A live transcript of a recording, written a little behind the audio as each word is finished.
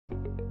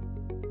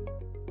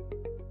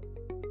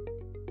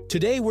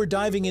Today we're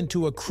diving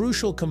into a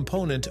crucial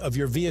component of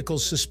your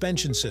vehicle's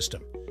suspension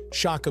system,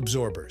 shock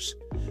absorbers.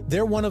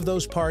 They're one of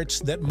those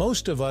parts that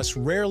most of us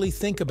rarely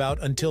think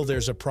about until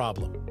there's a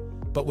problem.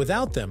 But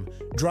without them,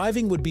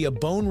 driving would be a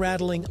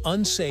bone-rattling,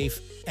 unsafe,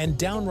 and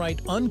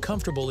downright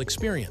uncomfortable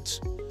experience.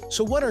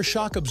 So what are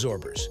shock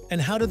absorbers, and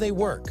how do they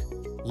work?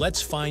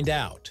 Let's find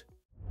out.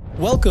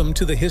 Welcome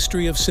to the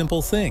History of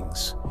Simple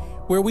Things,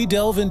 where we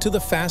delve into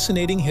the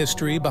fascinating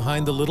history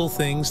behind the little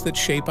things that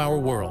shape our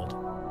world.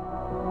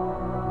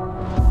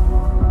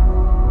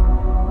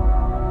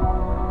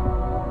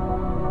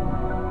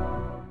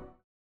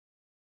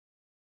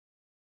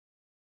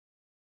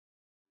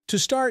 To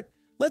start,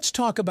 let's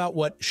talk about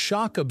what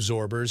shock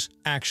absorbers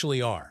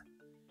actually are.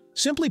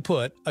 Simply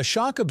put, a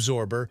shock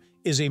absorber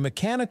is a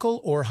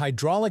mechanical or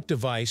hydraulic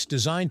device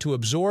designed to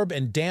absorb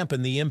and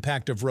dampen the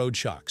impact of road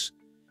shocks.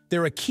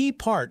 They're a key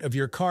part of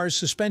your car's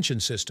suspension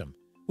system,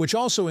 which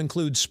also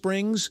includes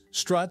springs,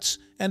 struts,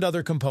 and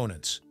other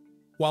components.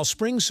 While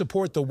springs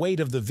support the weight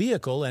of the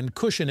vehicle and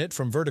cushion it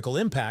from vertical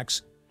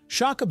impacts,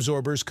 shock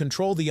absorbers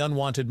control the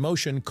unwanted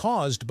motion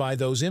caused by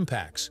those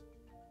impacts.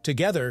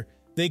 Together,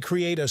 they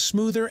create a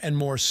smoother and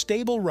more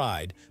stable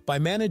ride by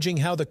managing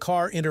how the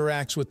car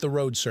interacts with the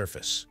road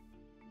surface.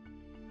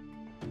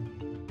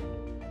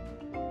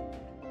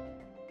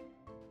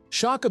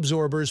 Shock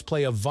absorbers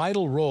play a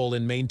vital role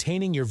in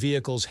maintaining your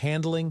vehicle's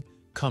handling,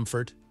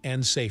 comfort,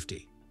 and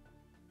safety.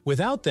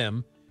 Without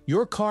them,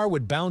 your car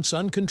would bounce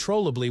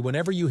uncontrollably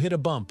whenever you hit a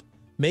bump,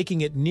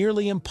 making it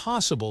nearly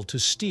impossible to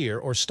steer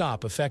or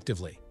stop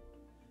effectively.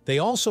 They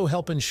also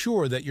help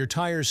ensure that your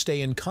tires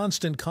stay in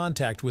constant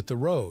contact with the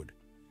road.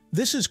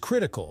 This is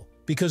critical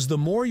because the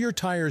more your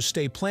tires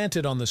stay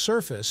planted on the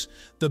surface,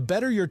 the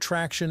better your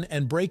traction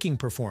and braking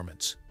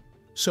performance.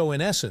 So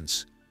in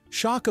essence,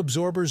 shock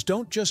absorbers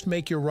don't just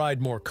make your ride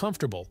more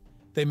comfortable,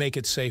 they make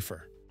it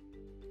safer.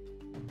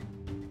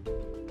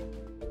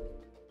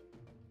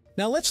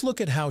 Now let's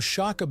look at how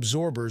shock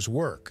absorbers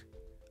work.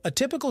 A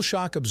typical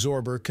shock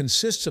absorber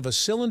consists of a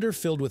cylinder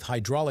filled with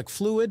hydraulic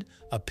fluid,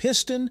 a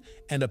piston,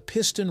 and a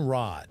piston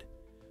rod.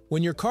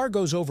 When your car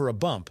goes over a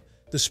bump,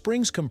 the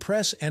springs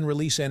compress and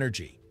release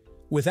energy.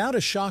 Without a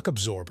shock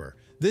absorber,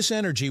 this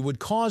energy would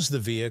cause the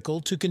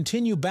vehicle to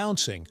continue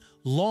bouncing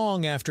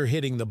long after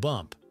hitting the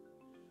bump.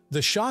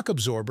 The shock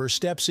absorber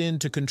steps in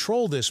to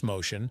control this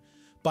motion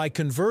by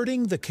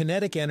converting the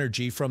kinetic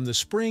energy from the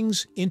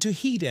springs into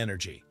heat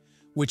energy,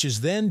 which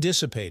is then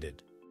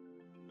dissipated.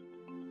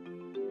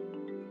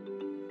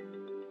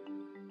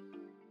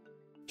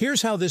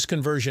 Here's how this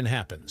conversion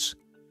happens.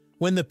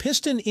 When the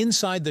piston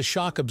inside the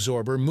shock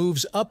absorber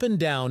moves up and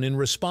down in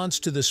response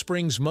to the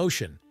spring's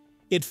motion,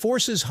 it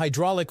forces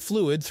hydraulic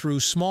fluid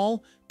through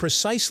small,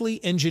 precisely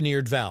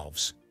engineered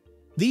valves.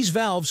 These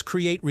valves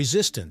create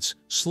resistance,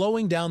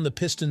 slowing down the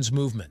piston's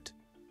movement.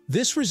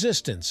 This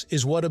resistance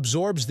is what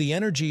absorbs the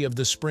energy of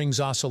the spring's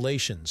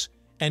oscillations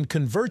and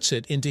converts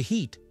it into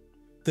heat.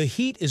 The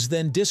heat is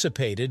then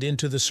dissipated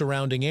into the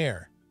surrounding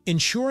air,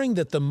 ensuring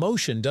that the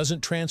motion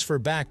doesn't transfer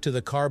back to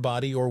the car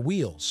body or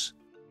wheels.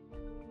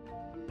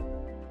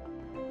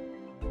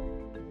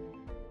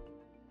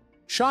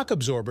 Shock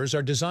absorbers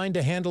are designed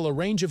to handle a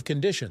range of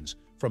conditions,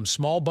 from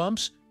small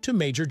bumps to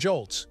major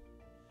jolts.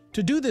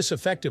 To do this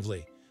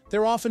effectively,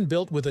 they're often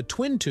built with a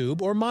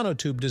twin-tube or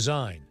monotube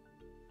design.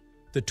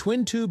 The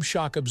twin-tube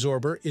shock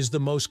absorber is the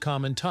most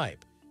common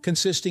type,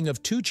 consisting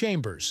of two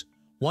chambers,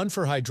 one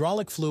for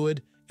hydraulic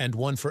fluid and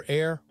one for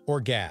air or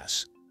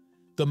gas.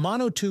 The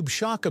monotube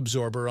shock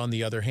absorber, on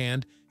the other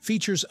hand,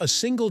 features a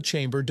single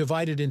chamber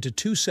divided into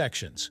two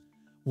sections,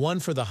 one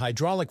for the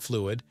hydraulic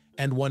fluid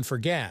and one for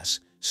gas,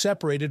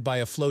 separated by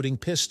a floating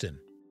piston.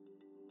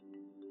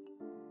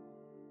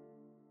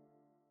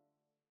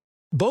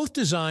 Both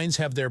designs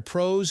have their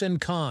pros and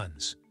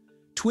cons.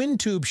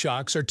 Twin-tube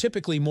shocks are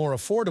typically more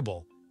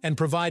affordable and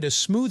provide a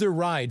smoother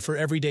ride for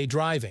everyday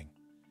driving.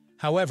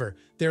 However,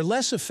 they're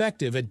less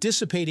effective at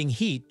dissipating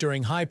heat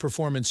during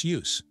high-performance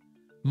use.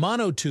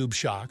 Monotube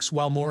shocks,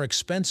 while more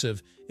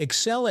expensive,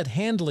 excel at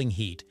handling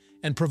heat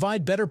and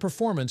provide better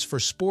performance for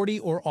sporty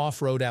or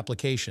off-road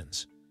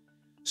applications.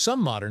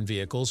 Some modern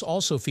vehicles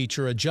also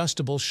feature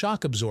adjustable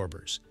shock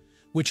absorbers,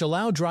 which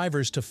allow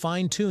drivers to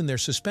fine-tune their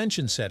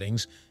suspension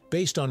settings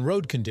based on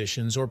road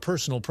conditions or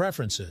personal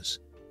preferences.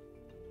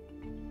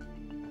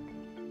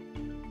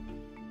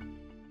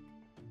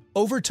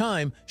 Over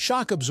time,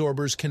 shock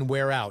absorbers can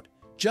wear out,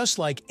 just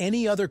like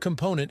any other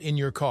component in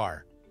your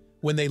car.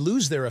 When they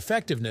lose their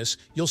effectiveness,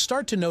 you'll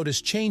start to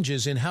notice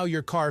changes in how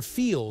your car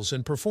feels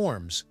and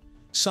performs.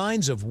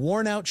 Signs of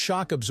worn-out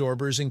shock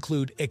absorbers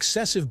include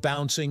excessive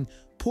bouncing,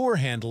 poor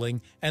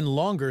handling, and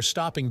longer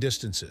stopping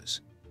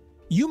distances.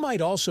 You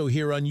might also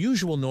hear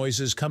unusual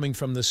noises coming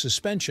from the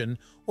suspension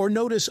or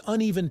notice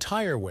uneven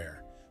tire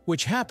wear,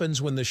 which happens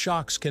when the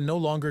shocks can no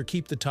longer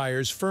keep the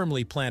tires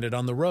firmly planted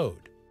on the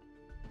road.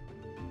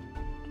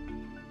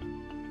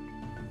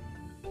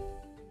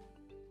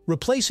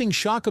 Replacing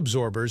shock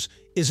absorbers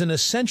is an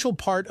essential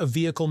part of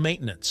vehicle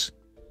maintenance.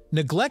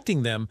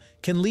 Neglecting them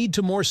can lead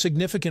to more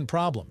significant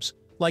problems,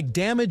 like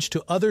damage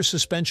to other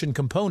suspension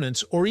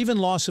components or even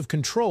loss of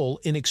control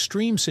in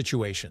extreme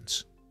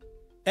situations.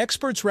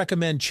 Experts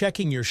recommend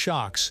checking your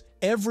shocks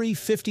every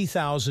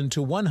 50,000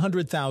 to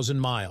 100,000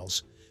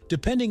 miles,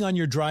 depending on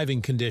your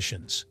driving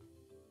conditions.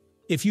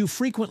 If you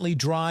frequently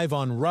drive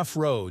on rough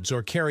roads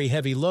or carry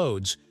heavy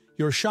loads,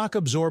 your shock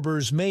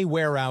absorbers may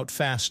wear out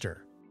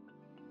faster.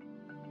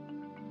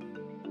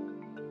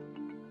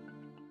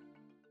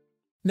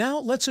 Now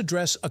let's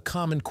address a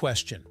common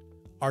question.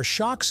 Are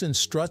shocks and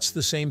struts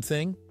the same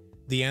thing?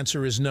 The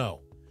answer is no.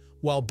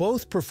 While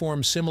both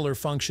perform similar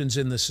functions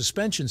in the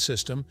suspension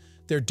system,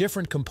 they're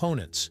different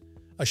components.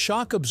 A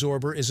shock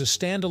absorber is a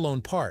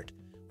standalone part,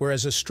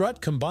 whereas a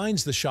strut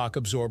combines the shock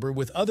absorber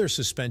with other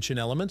suspension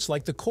elements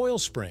like the coil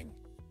spring.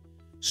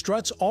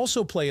 Struts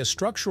also play a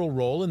structural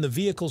role in the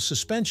vehicle's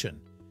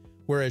suspension,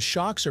 whereas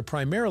shocks are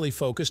primarily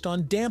focused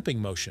on damping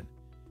motion.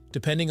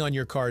 Depending on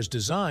your car's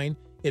design,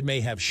 it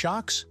may have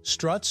shocks,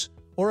 struts,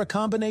 or a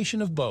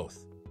combination of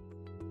both.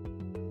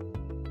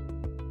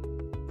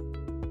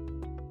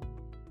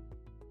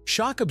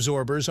 Shock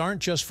absorbers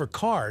aren't just for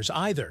cars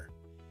either.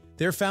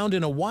 They're found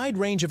in a wide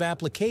range of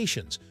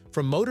applications,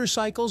 from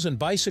motorcycles and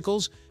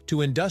bicycles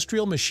to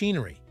industrial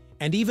machinery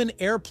and even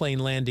airplane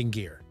landing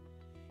gear.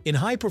 In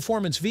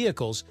high-performance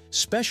vehicles,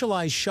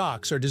 specialized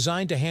shocks are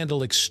designed to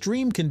handle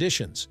extreme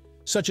conditions,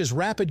 such as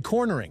rapid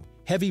cornering,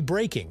 heavy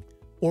braking,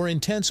 or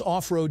intense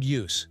off-road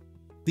use.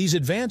 These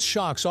advanced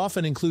shocks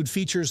often include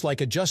features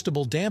like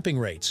adjustable damping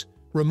rates,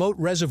 remote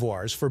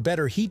reservoirs for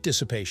better heat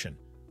dissipation,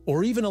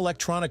 or even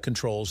electronic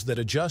controls that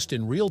adjust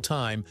in real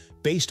time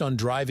based on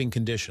driving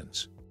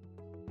conditions.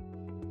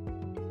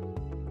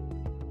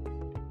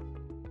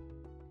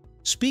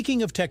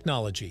 Speaking of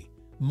technology,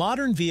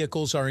 modern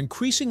vehicles are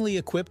increasingly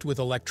equipped with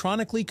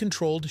electronically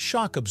controlled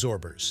shock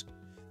absorbers.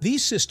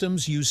 These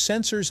systems use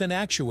sensors and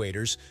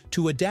actuators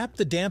to adapt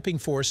the damping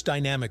force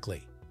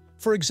dynamically.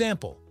 For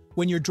example,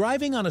 when you're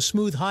driving on a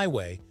smooth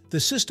highway, the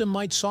system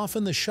might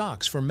soften the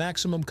shocks for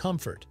maximum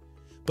comfort.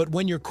 But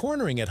when you're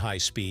cornering at high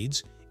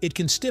speeds, it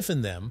can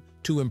stiffen them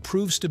to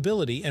improve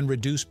stability and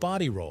reduce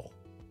body roll.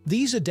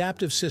 These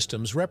adaptive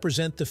systems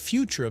represent the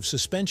future of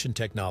suspension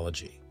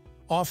technology,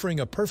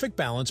 offering a perfect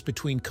balance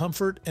between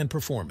comfort and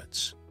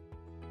performance.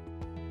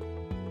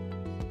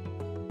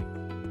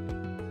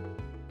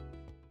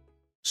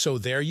 So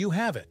there you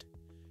have it.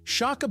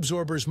 Shock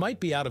absorbers might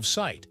be out of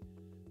sight,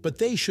 but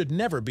they should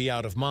never be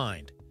out of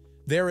mind.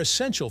 They're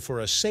essential for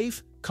a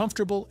safe,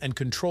 comfortable, and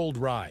controlled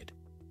ride.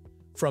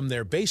 From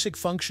their basic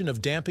function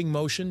of damping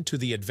motion to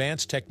the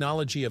advanced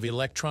technology of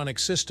electronic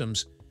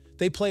systems,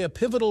 they play a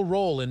pivotal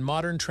role in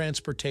modern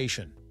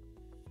transportation.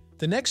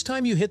 The next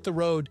time you hit the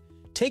road,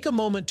 take a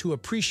moment to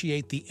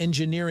appreciate the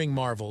engineering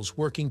marvels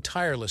working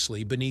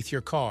tirelessly beneath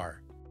your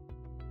car.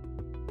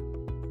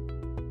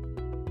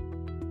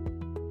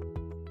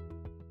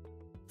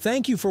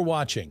 Thank you for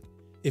watching.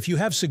 If you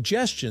have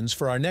suggestions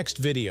for our next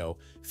video,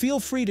 feel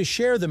free to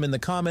share them in the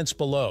comments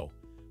below.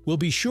 We'll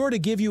be sure to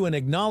give you an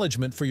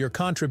acknowledgement for your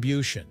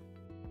contribution.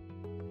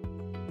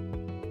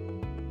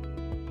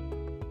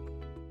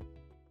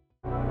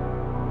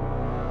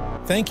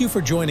 Thank you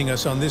for joining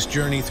us on this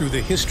journey through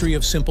the history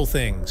of simple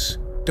things.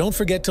 Don't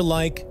forget to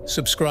like,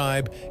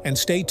 subscribe, and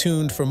stay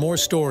tuned for more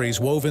stories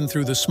woven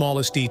through the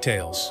smallest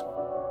details.